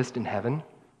exist in heaven?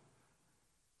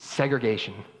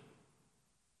 Segregation.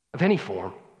 Of any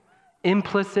form.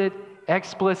 Implicit,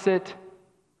 explicit,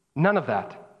 none of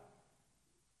that.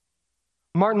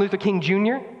 Martin Luther King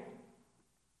Jr.,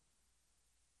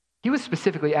 he was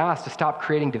specifically asked to stop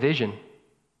creating division,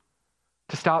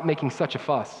 to stop making such a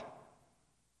fuss.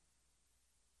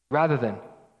 Rather than,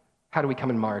 how do we come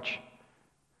and march?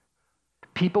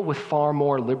 People with far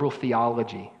more liberal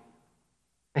theology,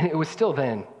 and it was still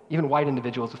then, even white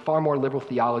individuals with far more liberal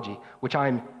theology, which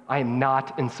I am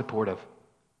not in support of.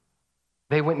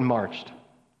 They went and marched.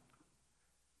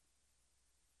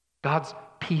 God's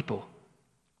people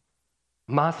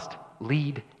must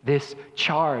lead this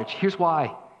charge. Here's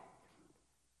why.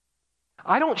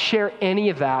 I don't share any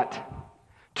of that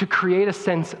to create a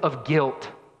sense of guilt.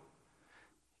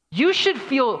 You should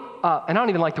feel, and I don't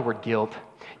even like the word guilt.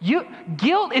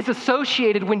 Guilt is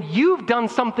associated when you've done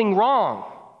something wrong.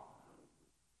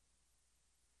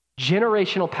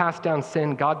 Generational passed down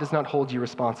sin, God does not hold you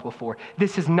responsible for.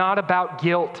 This is not about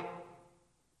guilt.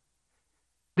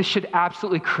 This should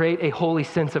absolutely create a holy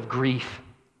sense of grief.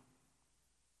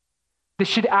 This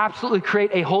should absolutely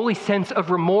create a holy sense of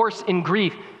remorse and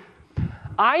grief.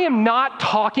 I am not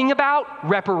talking about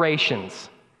reparations.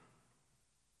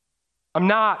 I'm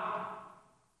not.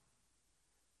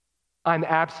 I'm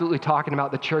absolutely talking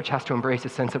about the church has to embrace a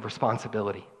sense of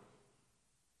responsibility.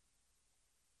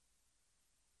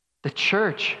 The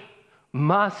church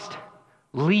must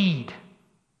lead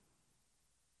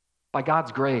by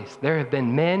God's grace. There have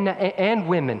been men and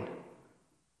women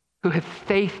who have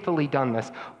faithfully done this.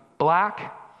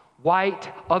 Black,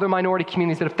 white, other minority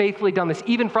communities that have faithfully done this,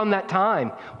 even from that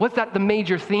time. Was that the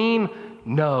major theme?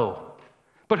 No.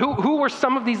 But who were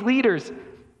some of these leaders?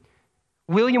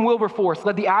 William Wilberforce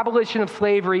led the abolition of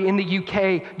slavery in the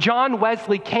UK. John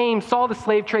Wesley came, saw the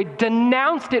slave trade,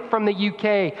 denounced it from the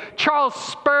UK. Charles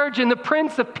Spurgeon, the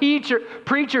prince of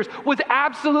preachers, was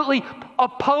absolutely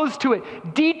opposed to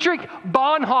it. Dietrich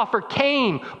Bonhoeffer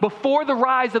came before the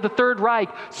rise of the Third Reich,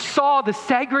 saw the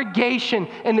segregation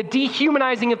and the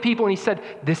dehumanizing of people, and he said,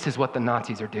 this is what the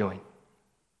Nazis are doing.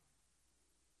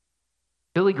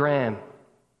 Billy Graham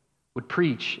would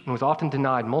preach and was often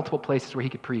denied multiple places where he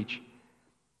could preach.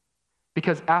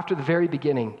 Because after the very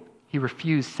beginning, he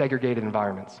refused segregated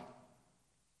environments.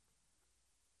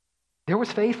 There was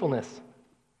faithfulness.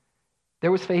 There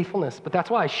was faithfulness, but that's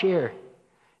why I share.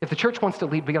 If the church wants to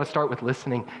lead, we got to start with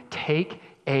listening. Take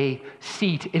a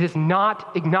seat. It is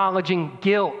not acknowledging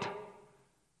guilt.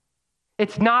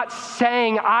 It's not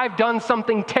saying, I've done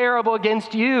something terrible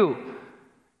against you.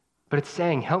 But it's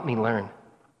saying, help me learn.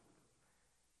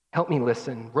 Help me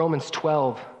listen. Romans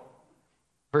 12,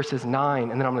 verses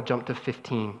 9, and then I'm going to jump to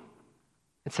 15.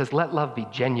 It says, let love be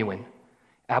genuine.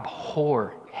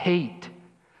 Abhor, hate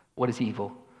what is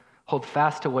evil. Hold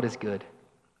fast to what is good.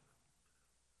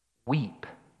 Weep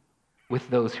with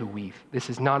those who weep. This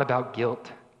is not about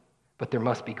guilt, but there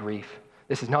must be grief.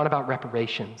 This is not about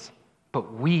reparations,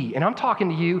 but we, and I'm talking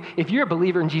to you, if you're a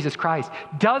believer in Jesus Christ,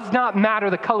 does not matter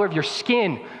the color of your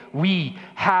skin, we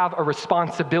have a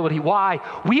responsibility. Why?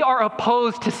 We are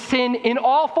opposed to sin in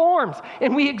all forms,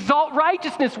 and we exalt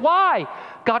righteousness. Why?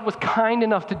 God was kind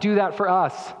enough to do that for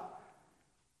us.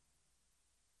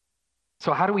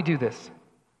 So how do we do this?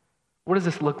 What does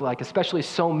this look like? Especially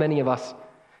so many of us,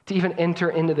 to even enter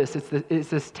into this, it's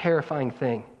this terrifying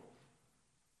thing.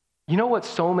 You know what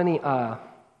so many, that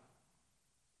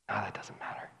doesn't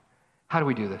matter. How do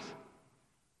we do this?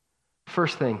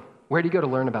 First thing, where do you go to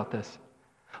learn about this?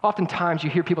 Oftentimes you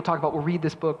hear people talk about, well, read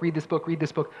this book, read this book, read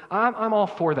this book. I'm all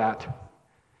for that.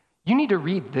 You need to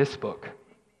read this book.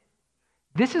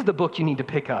 This is the book you need to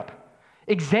pick up.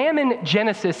 Examine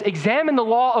Genesis, examine the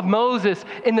law of Moses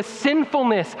and the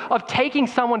sinfulness of taking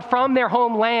someone from their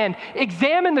homeland.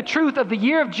 Examine the truth of the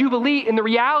year of Jubilee and the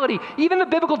reality, even the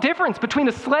biblical difference between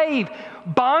a slave,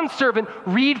 bondservant.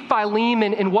 Read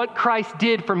Philemon and what Christ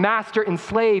did for master and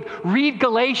slave. Read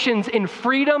Galatians in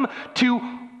freedom to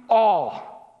all.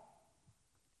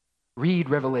 Read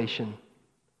Revelation and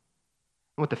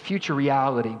what the future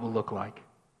reality will look like.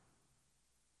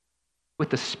 With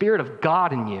the Spirit of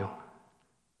God in you,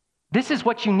 this is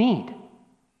what you need.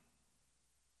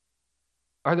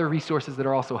 Are there resources that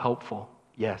are also helpful?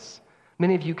 Yes.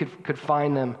 Many of you could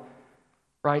find them,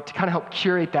 right, to kind of help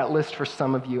curate that list for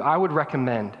some of you. I would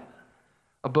recommend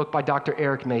a book by Dr.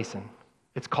 Eric Mason.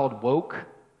 It's called Woke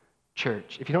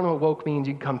Church. If you don't know what woke means,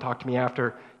 you can come talk to me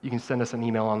after. You can send us an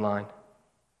email online.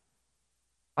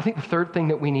 I think the third thing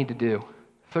that we need to do,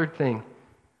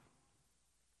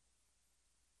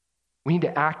 we need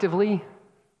to actively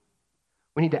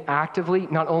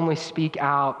not only speak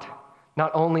out,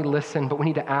 not only listen, but we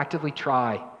need to actively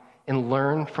try and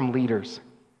learn from leaders,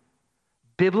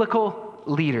 biblical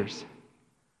leaders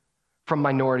from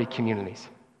minority communities.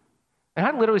 And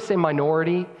I'd literally say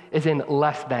minority is in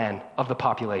less than of the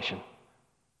population.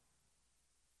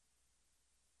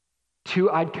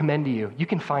 2, I'd commend to you. You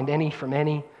can find any from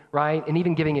any, right? And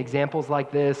even giving examples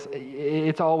like this,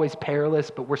 it's always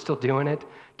perilous, but we're still doing it.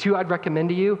 2, I'd recommend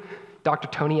to you Dr.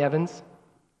 Tony Evans,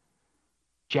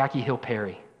 Jackie Hill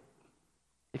Perry.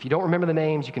 If you don't remember the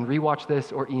names, you can rewatch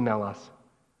this or email us.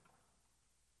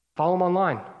 Follow them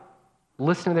online.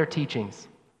 Listen to their teachings.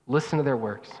 Listen to their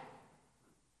works.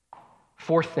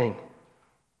 4th thing,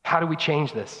 how do we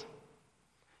change this?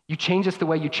 You change this the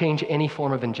way you change any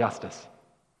form of injustice.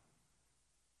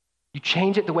 You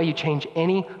change it the way you change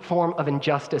any form of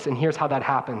injustice, and here's how that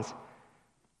happens.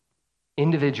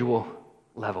 Individual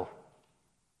level.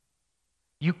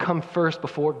 You come first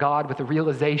before God with a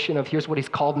realization of here's what he's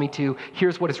called me to,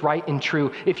 here's what is right and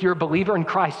true. If you're a believer in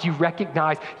Christ, you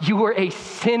recognize you were a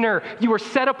sinner. You were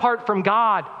set apart from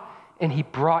God, and he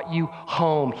brought you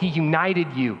home. He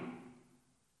united you.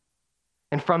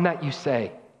 And from that you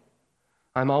say,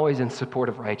 I'm always in support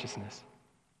of righteousness.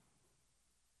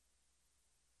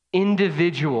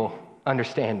 Individual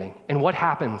understanding. And what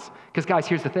happens? Because guys,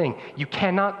 here's the thing. You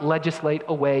cannot legislate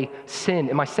away sin.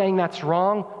 Am I saying that's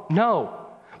wrong? No.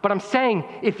 But I'm saying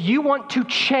if you want to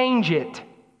change it,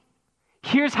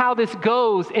 here's how this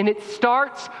goes. And it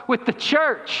starts with the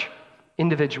church.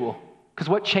 Individual. Because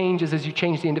what changes as you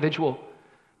change the individual?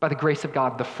 By the grace of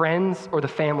God. The friends or the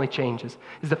family changes.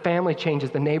 As the family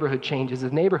changes, the neighborhood changes.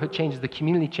 As the neighborhood changes, the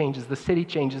community changes. The city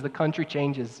changes. The country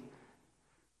changes.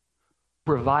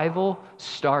 Revival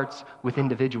starts with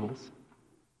individuals.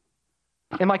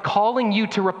 Am I calling you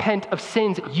to repent of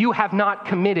sins you have not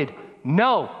committed?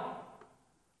 No.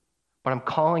 But I'm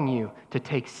calling you to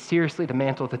take seriously the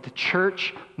mantle that the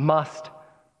church must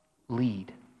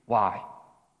lead. Why?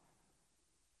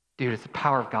 Dude, it's the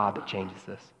power of God that changes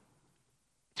this.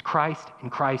 It's Christ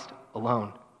and Christ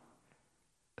alone.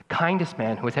 The kindest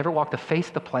man who has ever walked the face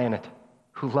of the planet,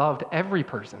 who loved every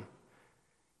person,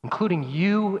 including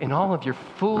you and all of your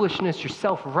foolishness, your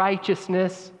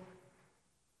self-righteousness,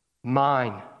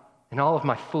 mine, and all of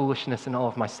my foolishness and all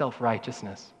of my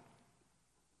self-righteousness.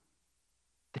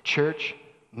 The church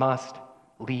must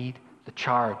lead the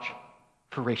charge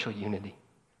for racial unity.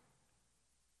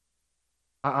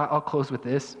 I'll close with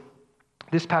this.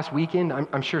 This past weekend,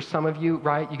 I'm sure some of you,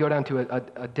 right, you go down to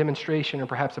a demonstration or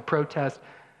perhaps a protest.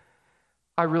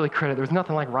 I really credit, there was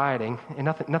nothing like rioting and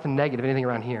nothing negative, anything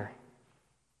around here.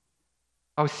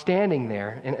 I was standing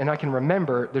there, and I can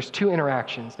remember there's 2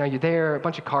 interactions. Now you're there, a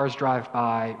bunch of cars drive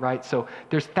by, right? So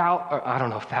there's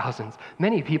thousands,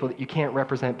 many people that you can't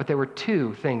represent, but there were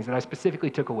 2 things that I specifically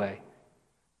took away,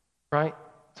 right?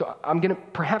 So I'm going to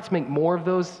perhaps make more of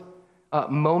those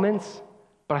moments,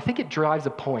 but I think it drives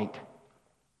a point.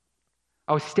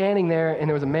 I was standing there, and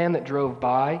there was a man that drove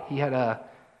by. He had a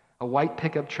white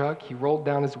pickup truck. He rolled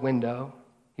down his window.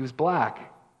 He was black.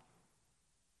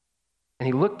 And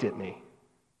he looked at me.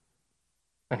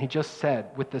 And he just said,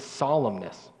 with this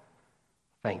solemnness,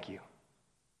 thank you.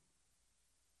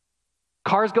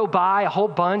 Cars go by, a whole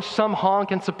bunch. Some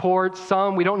honk and support.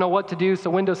 Some, we don't know what to do, so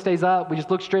window stays up. We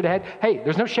just look straight ahead. Hey,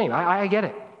 there's no shame. I get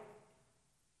it.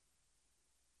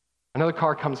 Another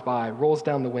car comes by, rolls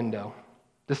down the window.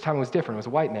 This time it was different. It was a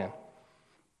white man.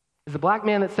 Is the black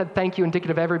man that said thank you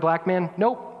indicative of every black man?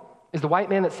 Nope. Is the white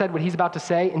man that said what he's about to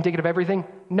say indicative of everything?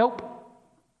 Nope.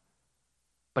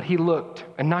 But he looked,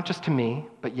 and not just to me,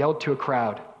 but yelled to a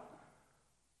crowd,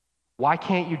 why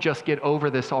can't you just get over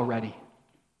this already?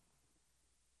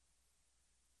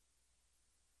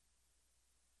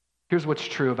 Here's what's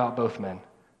true about both men.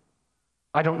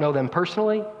 I don't know them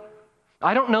personally.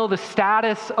 I don't know the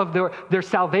status of their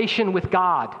salvation with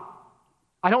God.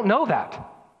 I don't know that.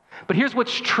 But here's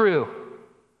what's true.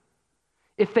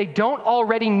 If they don't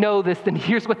already know this, then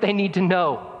here's what they need to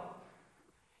know.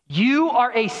 You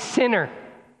are a sinner.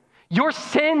 Your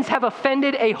sins have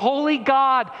offended a holy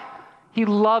God. He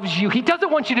loves you. He doesn't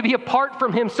want you to be apart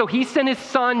from him, so he sent his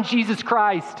son, Jesus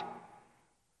Christ.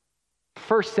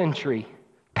 First century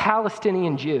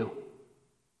Palestinian Jew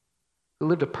who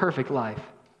lived a perfect life.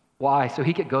 Why? So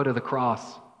he could go to the cross,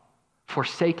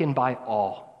 forsaken by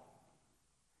all.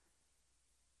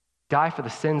 Die for the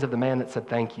sins of the man that said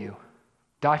thank you.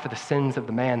 Die for the sins of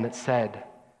the man that said,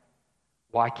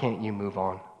 why can't you move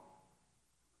on?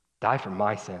 Die for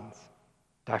my sins.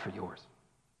 Die for yours.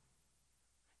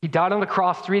 He died on the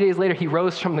cross. 3 days later, he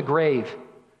rose from the grave.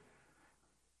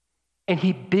 And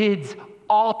he bids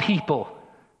all people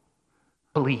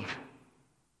believe.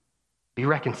 Be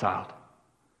reconciled.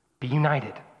 Be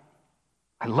united.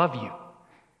 I love you.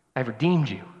 I have redeemed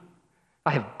you.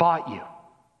 I have bought you.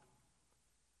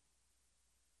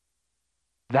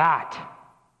 That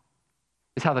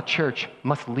is how the church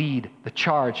must lead the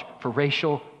charge for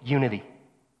racial unity.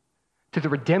 To the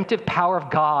redemptive power of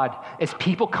God as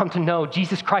people come to know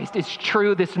Jesus Christ is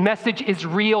true, this message is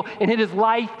real, and it is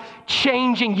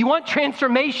life-changing. You want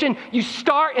transformation, you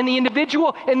start in the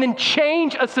individual and then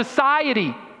change a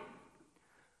society.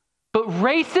 But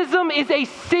racism is a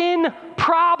sin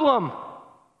problem.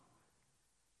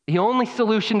 The only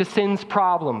solution to sin's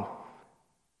problem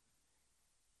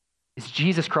is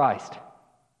Jesus Christ.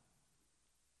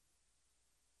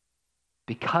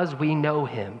 Because we know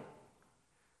him,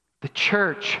 the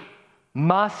church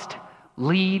must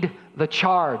lead the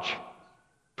charge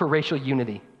for racial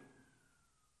unity.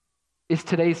 Is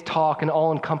today's talk an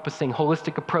all-encompassing,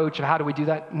 holistic approach of how do we do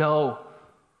that? No.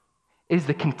 It is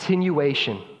the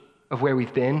continuation of where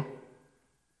we've been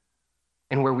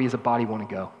and where we as a body want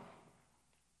to go.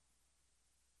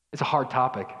 It's a hard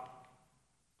topic.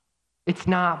 It's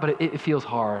not, but it feels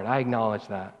hard. I acknowledge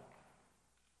that.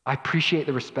 I appreciate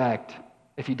the respect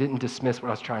if you didn't dismiss what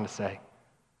I was trying to say.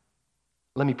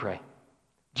 Let me pray.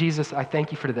 Jesus, I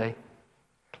thank you for today.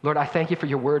 Lord, I thank you for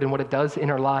your word and what it does in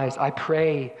our lives. I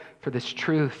pray for this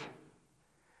truth.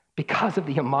 Because of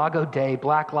the Imago Dei,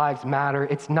 Black Lives Matter,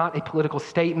 it's not a political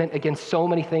statement against so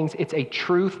many things. It's a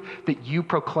truth that you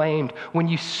proclaimed when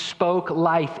you spoke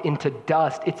life into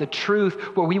dust. It's a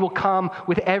truth where we will come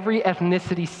with every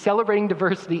ethnicity celebrating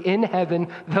diversity in heaven,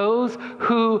 those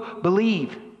who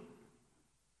believe.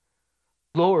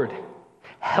 Lord,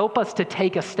 help us to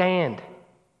take a stand.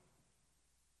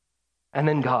 And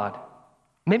then God,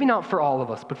 maybe not for all of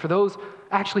us, but for those,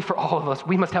 actually for all of us,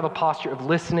 we must have a posture of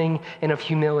listening and of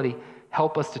humility.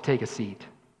 Help us to take a seat.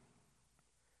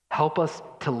 Help us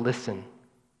to listen.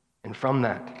 And from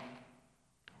that,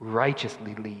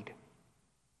 righteously lead.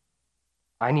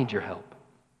 I need your help.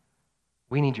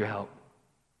 We need your help.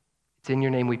 It's in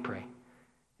your name we pray.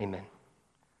 Amen.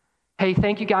 Hey,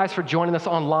 thank you guys for joining us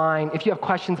online. If you have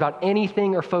questions about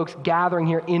anything or folks gathering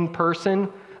here in person,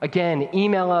 again,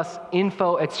 email us,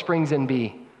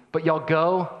 info@SpringsNB. But y'all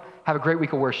go, have a great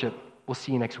week of worship. We'll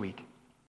see you next week.